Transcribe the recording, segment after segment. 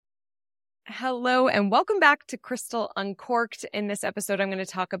Hello, and welcome back to Crystal Uncorked. In this episode, I'm going to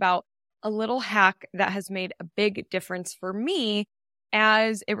talk about a little hack that has made a big difference for me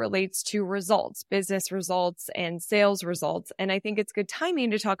as it relates to results, business results and sales results. And I think it's good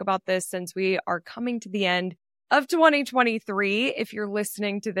timing to talk about this since we are coming to the end of 2023, if you're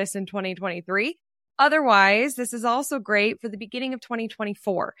listening to this in 2023. Otherwise, this is also great for the beginning of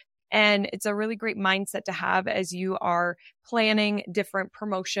 2024. And it's a really great mindset to have as you are planning different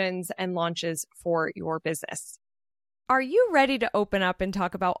promotions and launches for your business. Are you ready to open up and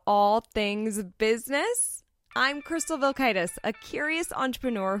talk about all things business? I'm Crystal Vilkaitis, a curious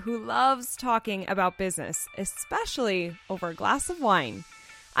entrepreneur who loves talking about business, especially over a glass of wine.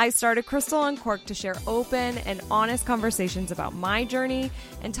 I started Crystal Uncorked to share open and honest conversations about my journey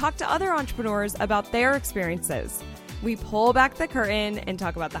and talk to other entrepreneurs about their experiences. We pull back the curtain and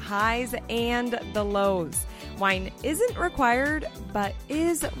talk about the highs and the lows. Wine isn't required, but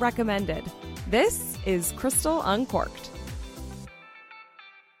is recommended. This is Crystal Uncorked.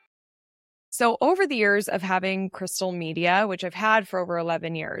 So over the years of having Crystal Media, which I've had for over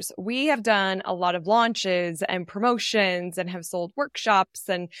 11 years, we have done a lot of launches and promotions and have sold workshops.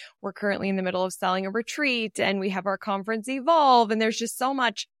 And we're currently in the middle of selling a retreat, and we have our conference Evolve. And there's just so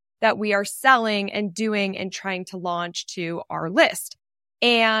much that we are selling and doing and trying to launch to our list.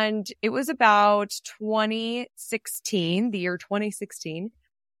 And it was about 2016, the year 2016.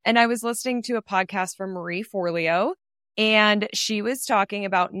 And I was listening to a podcast from Marie Forleo, and she was talking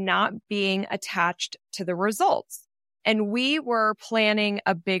about not being attached to the results. And we were planning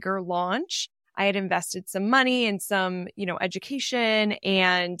a bigger launch. I had invested some money in some, education,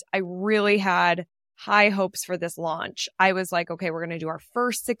 and I really had high hopes for this launch. I was like, okay, we're going to do our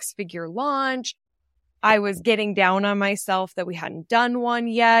first 6-figure launch. I was getting down on myself that we hadn't done one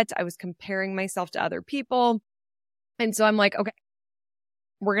yet. I was comparing myself to other people. And so I'm like, okay,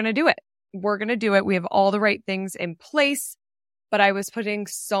 we're going to do it. We're going to do it. We have all the right things in place, but I was putting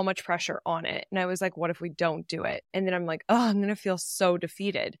so much pressure on it. And I was like, what if we don't do it? And then I'm like, oh, I'm going to feel so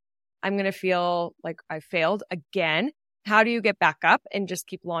defeated. I'm going to feel like I failed again. How do you get back up and just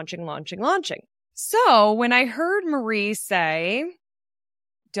keep launching? So when I heard Marie say,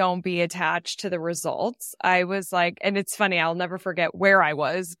 don't be attached to the results, I was like, and it's funny, I'll never forget where I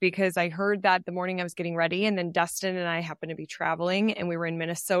was because I heard that the morning I was getting ready, and then Dustin and I happened to be traveling, and we were in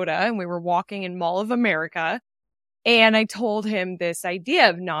Minnesota, and we were walking in Mall of America. And I told him this idea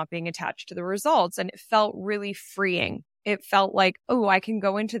of not being attached to the results, and it felt really freeing. It felt like, oh, I can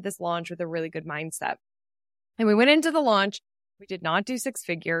go into this launch with a really good mindset. And we went into the launch. We did not do 6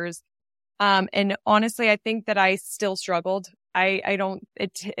 figures. And honestly, I think that I still struggled.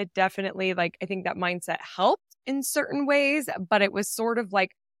 It definitely, I think that mindset helped in certain ways, but it was sort of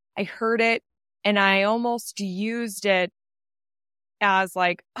like I heard it and I almost used it as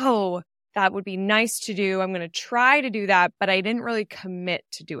like, oh, that would be nice to do. I'm going to try to do that, but I didn't really commit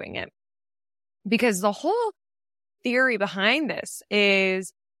to doing it because the whole theory behind this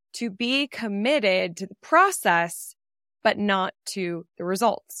is to be committed to the process, but not to the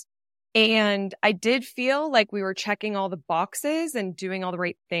results. And I did feel like we were checking all the boxes and doing all the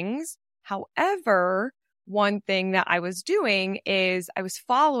right things. However, one thing that I was doing is I was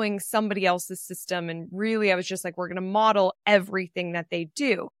following somebody else's system. And really, I was just like, we're going to model everything that they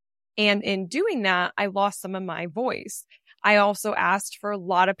do. And in doing that, I lost some of my voice. I also asked for a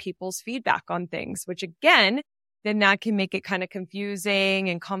lot of people's feedback on things, which again, then that can make it kind of confusing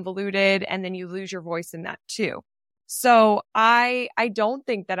and convoluted. And then you lose your voice in that too. So I don't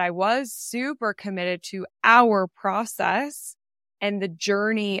think that I was super committed to our process and the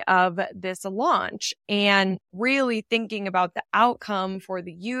journey of this launch and really thinking about the outcome for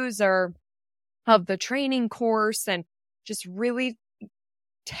the user of the training course and just really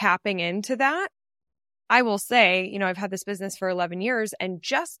tapping into that. I will say, I've had this business for 11 years, and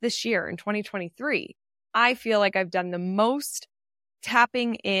just this year in 2023, I feel like I've done the most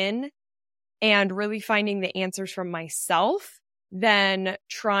tapping in and really finding the answers from myself than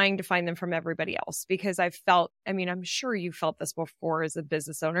trying to find them from everybody else. Because I've felt, I'm sure you felt this before as a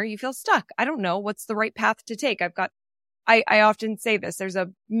business owner. You feel stuck. I don't know what's the right path to take. I often say this, there's a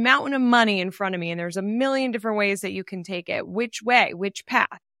mountain of money in front of me and there's a million different ways that you can take it. Which way, which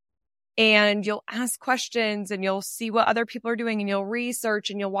path? And you'll ask questions and you'll see what other people are doing and you'll research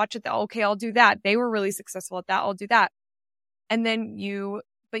and you'll watch it. Okay, I'll do that. They were really successful at that. I'll do that. And then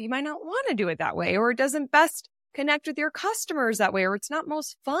but you might not want to do it that way, or it doesn't best connect with your customers that way, or it's not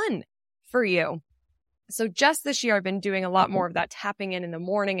most fun for you. So just this year, I've been doing a lot more of that tapping in the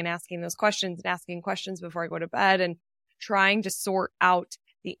morning and asking those questions and asking questions before I go to bed and trying to sort out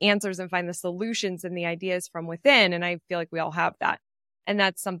the answers and find the solutions and the ideas from within. And I feel like we all have that. And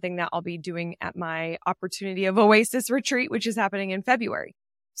that's something that I'll be doing at my Opportunity of Oasis retreat, which is happening in February.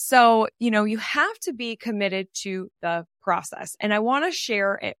 So, you have to be committed to the process. And I want to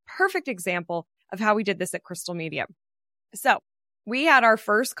share a perfect example of how we did this at Crystal Media. So we had our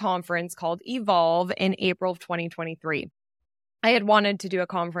first conference called Evolve in April of 2023. I had wanted to do a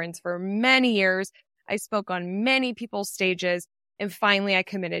conference for many years. I spoke on many people's stages, and finally I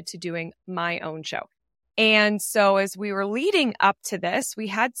committed to doing my own show. And so as we were leading up to this, we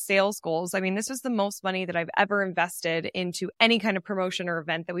had sales goals. I mean, this was the most money that I've ever invested into any kind of promotion or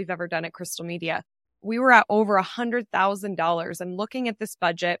event that we've ever done at Crystal Media. We were at over $100,000. I'm looking at this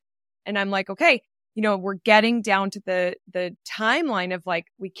budget and I'm like, okay, we're getting down to the timeline of like,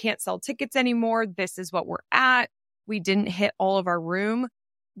 we can't sell tickets anymore. This is what we're at. We didn't hit all of our room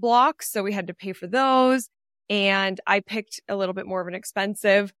blocks, so we had to pay for those. And I picked a little bit more of an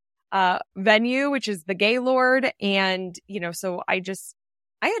expensive venue, which is the Gaylord. And, so I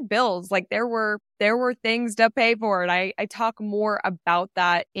had bills, like there were things to pay for. And I talk more about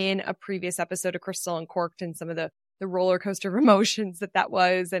that in a previous episode of Crystal Uncorked and some of the roller coaster of emotions that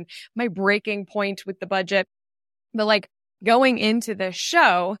was and my breaking point with the budget. But like going into this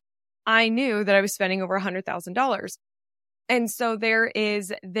show, I knew that I was spending over $100,000. And so there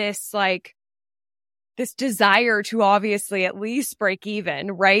is this desire to obviously at least break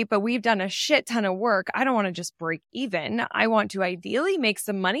even, right? But we've done a shit ton of work. I don't want to just break even. I want to ideally make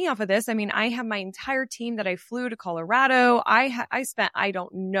some money off of this. I mean, I have my entire team that I flew to Colorado. I spent, I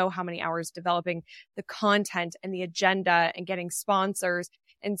don't know how many hours developing the content and the agenda and getting sponsors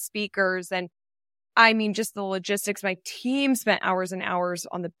and speakers. And I mean, just the logistics. My team spent hours and hours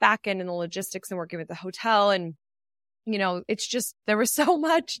on the back end and the logistics and working with the hotel. And, it's just, there was so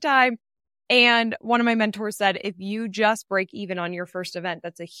much time. And one of my mentors said, if you just break even on your first event,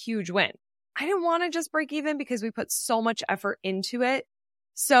 that's a huge win. I didn't want to just break even because we put so much effort into it.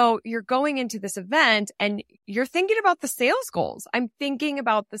 So you're going into this event and you're thinking about the sales goals. I'm thinking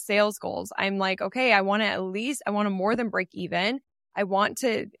about the sales goals. I'm like, okay, I want to more than break even. I want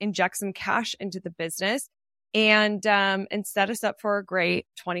to inject some cash into the business and set us up for a great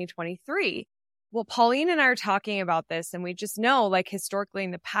 2023. Well, Pauline and I are talking about this, and we just know, like historically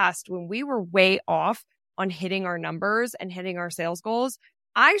in the past, when we were way off on hitting our numbers and hitting our sales goals,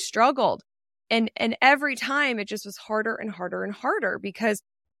 I struggled. And every time it just was harder and harder and harder because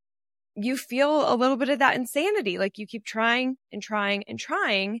you feel a little bit of that insanity. Like you keep trying and trying and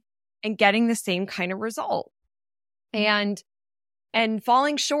trying and getting the same kind of result and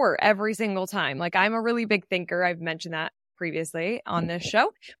falling short every single time. Like I'm a really big thinker. I've mentioned that previously on this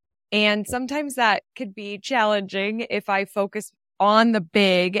show. And sometimes that could be challenging if I focus on the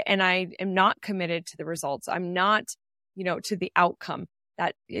big and I am not committed to the results. I'm not, to the outcome.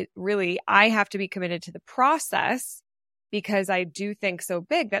 That it really, I have to be committed to the process because I do think so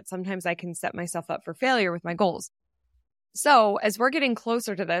big that sometimes I can set myself up for failure with my goals. So as we're getting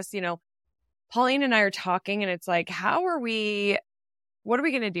closer to this, Pauline and I are talking and it's like, what are we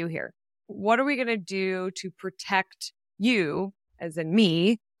going to do here? What are we going to do to protect you, as in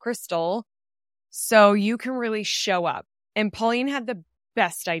me, Crystal, so you can really show up? And Pauline had the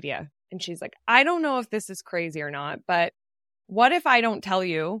best idea. And she's like, I don't know if this is crazy or not, but what if I don't tell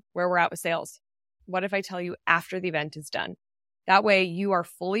you where we're at with sales? What if I tell you after the event is done? That way you are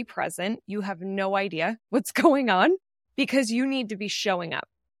fully present. You have no idea what's going on because you need to be showing up.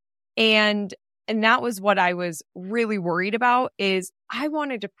 And that was what I was really worried about is I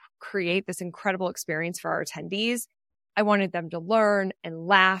wanted to create this incredible experience for our attendees. I wanted them to learn and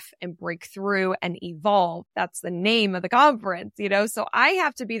laugh and break through and evolve. That's the name of the conference, So I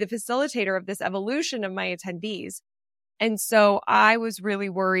have to be the facilitator of this evolution of my attendees. And so I was really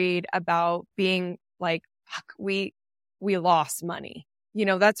worried about being like, fuck, we lost money.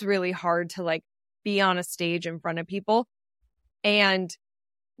 That's really hard to be on a stage in front of people and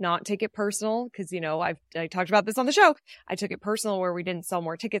not take it personal. Cause I talked about this on the show. I took it personal where we didn't sell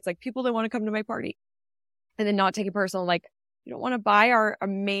more tickets. Like people didn't want to come to my party. And then not take it personal, like, you don't want to buy our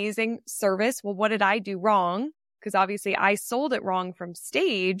amazing service. Well, what did I do wrong? Because obviously I sold it wrong from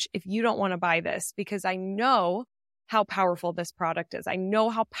stage if you don't want to buy this, because I know how powerful this product is. I know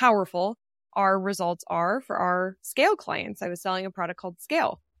how powerful our results are for our Scale clients. I was selling a product called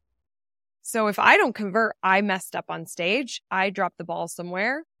Scale. So if I don't convert, I messed up on stage. I dropped the ball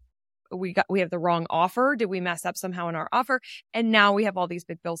somewhere. We have the wrong offer. Did we mess up somehow in our offer? And now we have all these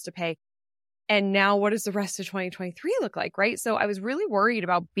big bills to pay. And now what does the rest of 2023 look like, right? So I was really worried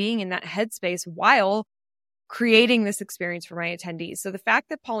about being in that headspace while creating this experience for my attendees. So the fact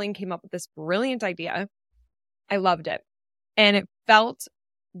that Pauline came up with this brilliant idea, I loved it. And it felt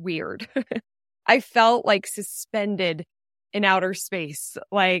weird. I felt like suspended in outer space.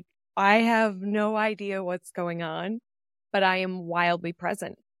 Like, I have no idea what's going on, but I am wildly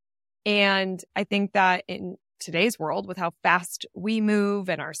present. And I think that in today's world, with how fast we move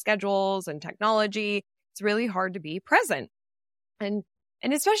and our schedules and technology, it's really hard to be present. And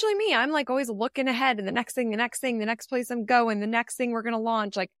especially me, I'm like always looking ahead and the next thing, the next place I'm going, the next thing we're going to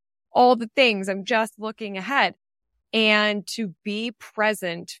launch, like all the things, I'm just looking ahead. And to be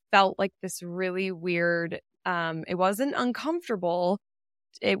present felt like this really weird, it wasn't uncomfortable.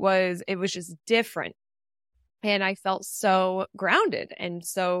 It was just different. And I felt so grounded and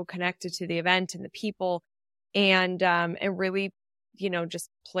so connected to the event and the people, and really, just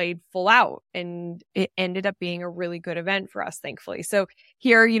played full out, and it ended up being a really good event for us, thankfully. So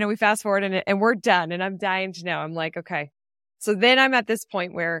here, we fast forward and we're done, and I'm dying to know. I'm like, okay. So then I'm at this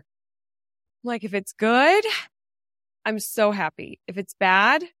point where, like, if it's good, I'm so happy. If it's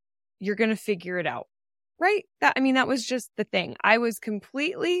bad, you're going to figure it out, right? That was just the thing. I was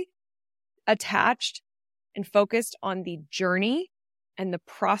completely attached and focused on the journey and the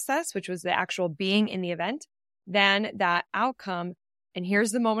process, which was the actual being in the event, than that outcome. And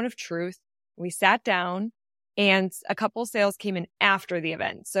here's the moment of truth. We sat down and a couple sales came in after the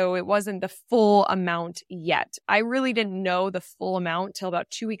event. So it wasn't the full amount yet. I really didn't know the full amount till about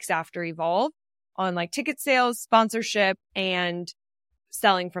 2 weeks after Evolve on like ticket sales, sponsorship, and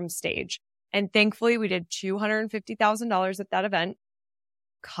selling from stage. And thankfully we did $250,000 at that event,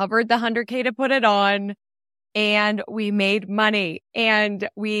 covered the 100K to put it on, and we made money, and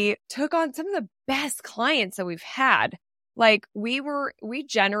we took on some of the best clients that we've had. Like we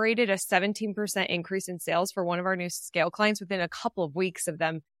generated a 17% increase in sales for one of our new scale clients within a couple of weeks of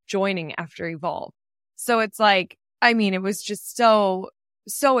them joining after Evolve. So it's like, it was just so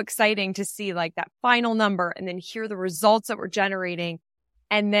exciting to see like that final number and then hear the results that we're generating.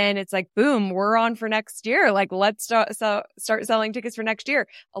 And then it's like, boom, we're on for next year. Like, let's start selling tickets for next year.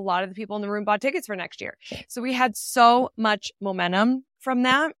 A lot of the people in the room bought tickets for next year. So we had so much momentum from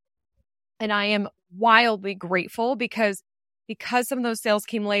that. And I am wildly grateful because some of those sales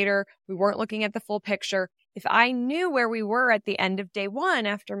came later. We weren't looking at the full picture. If I knew where we were at the end of day one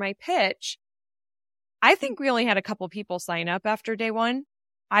after my pitch, I think we only had a couple people sign up after day one.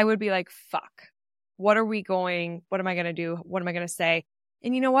 I would be like, fuck, what am I going to do? What am I going to say?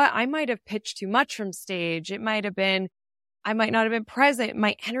 And you know what? I might have pitched too much from stage. I might not have been present.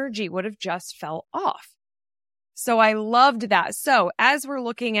 My energy would have just fell off. So I loved that. So as we're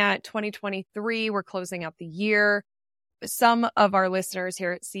looking at 2023, we're closing out the year. Some of our listeners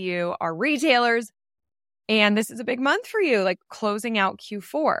here at CU are retailers, and this is a big month for you, like closing out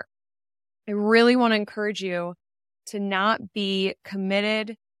Q4. I really want to encourage you to not be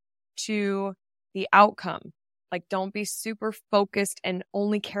committed to the outcome. Like, don't be super focused and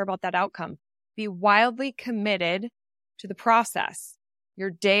only care about that outcome. Be wildly committed to the process,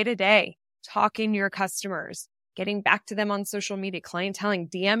 your day-to-day, talking to your customers, getting back to them on social media, clienteling,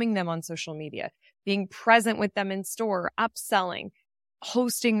 DMing them on social media, being present with them in store, upselling,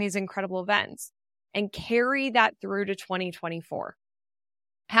 hosting these incredible events, and carry that through to 2024.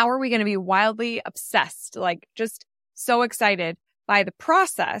 How are we going to be wildly obsessed, like just so excited by the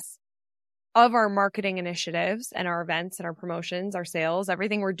process of our marketing initiatives and our events and our promotions, our sales,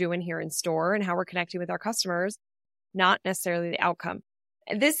 everything we're doing here in store and how we're connecting with our customers, not necessarily the outcome.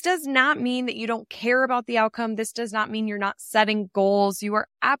 This does not mean that you don't care about the outcome. This does not mean you're not setting goals. You are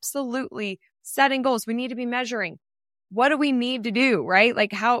absolutely setting goals. We need to be measuring. What do we need to do, right?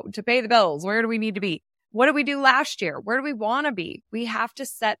 Like how to pay the bills? Where do we need to be? What did we do last year? Where do we want to be? We have to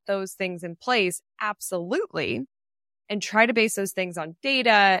set those things in place. Absolutely. And try to base those things on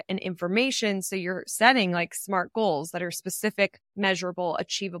data and information. So you're setting like smart goals that are specific, measurable,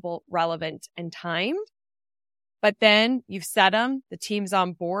 achievable, relevant, and timed. But then you've set them, the team's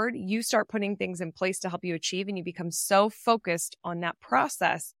on board, you start putting things in place to help you achieve, and you become so focused on that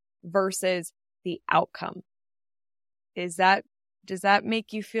process versus the outcome. Does that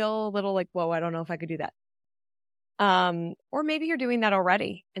make you feel a little like, whoa, I don't know if I could do that? Or maybe you're doing that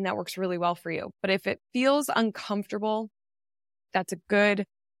already and that works really well for you. But if it feels uncomfortable, that's a good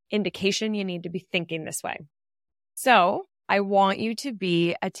indication you need to be thinking this way. So I want you to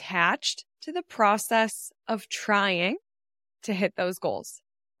be attached to the process of trying to hit those goals,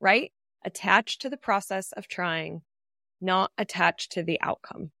 right? Attached to the process of trying, not attached to the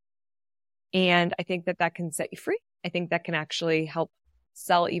outcome. And I think that can set you free. I think that can actually help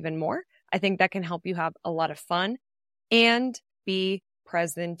sell even more. I think that can help you have a lot of fun and be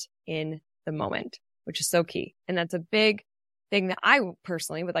present in the moment, which is so key. And that's a big thing that I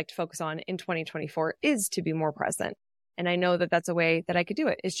personally would like to focus on in 2024 is to be more present. And I know that that's a way that I could do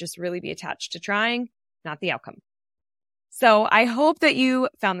it, is just really be attached to trying, not the outcome. So I hope that you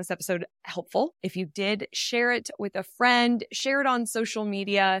found this episode helpful. If you did, share it with a friend, share it on social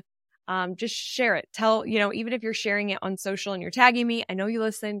media. Just share it. Tell, even if you're sharing it on social and you're tagging me, I know you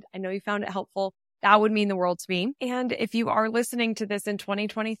listened. I know you found it helpful. That would mean the world to me. And if you are listening to this in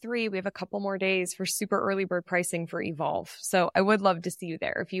 2023, we have a couple more days for super early bird pricing for Evolve. So I would love to see you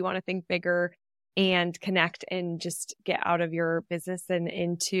there. If you want to think bigger and connect and just get out of your business and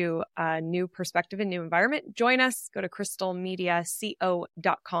into a new perspective and new environment, join us. Go to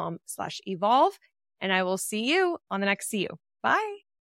crystalmediaco.com/evolve, and I will see you on the next See You. Bye.